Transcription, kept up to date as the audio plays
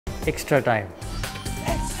Extra time.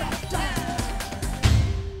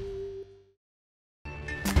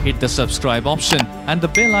 Hit the subscribe option and the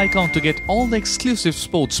bell icon to get all the exclusive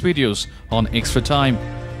sports videos on Extra Time.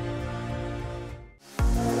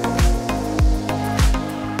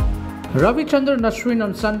 Ravichandran Ashwin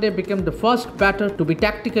on Sunday became the first batter to be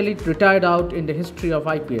tactically retired out in the history of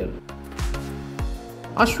IPL.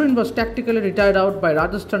 Ashwin was tactically retired out by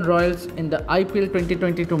Rajasthan Royals in the IPL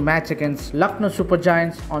 2022 match against Lucknow Super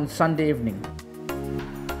Giants on Sunday evening.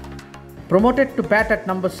 Promoted to bat at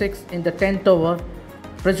number 6 in the 10th over,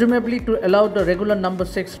 presumably to allow the regular number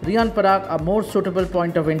 6 Riyan Parag a more suitable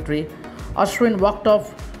point of entry, Ashwin walked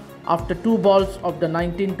off after 2 balls of the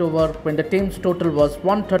 19th over when the team's total was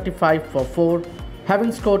 135 for 4,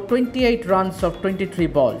 having scored 28 runs of 23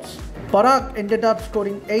 balls. Parag ended up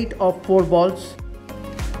scoring 8 of 4 balls.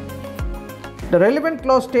 The relevant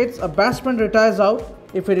clause states a batsman retires out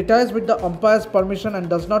if he retires with the umpire's permission and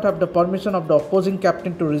does not have the permission of the opposing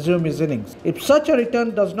captain to resume his innings. If such a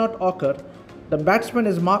return does not occur, the batsman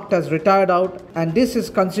is marked as retired out, and this is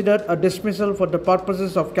considered a dismissal for the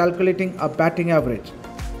purposes of calculating a batting average.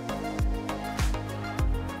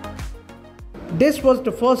 This was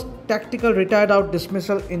the first tactical retired out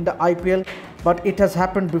dismissal in the IPL, but it has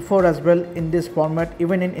happened before as well in this format,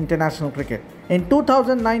 even in international cricket. In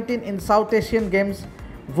 2019 in South Asian Games,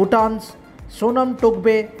 Bhutan's Sonam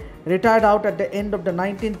Togbe retired out at the end of the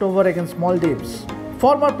 19th over against Maldives.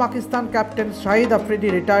 Former Pakistan captain Shahid Afridi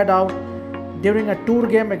retired out during a tour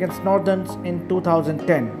game against Northerns in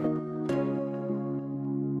 2010.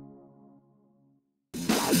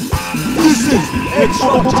 This is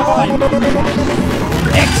Extra Time!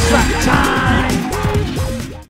 Extra Time!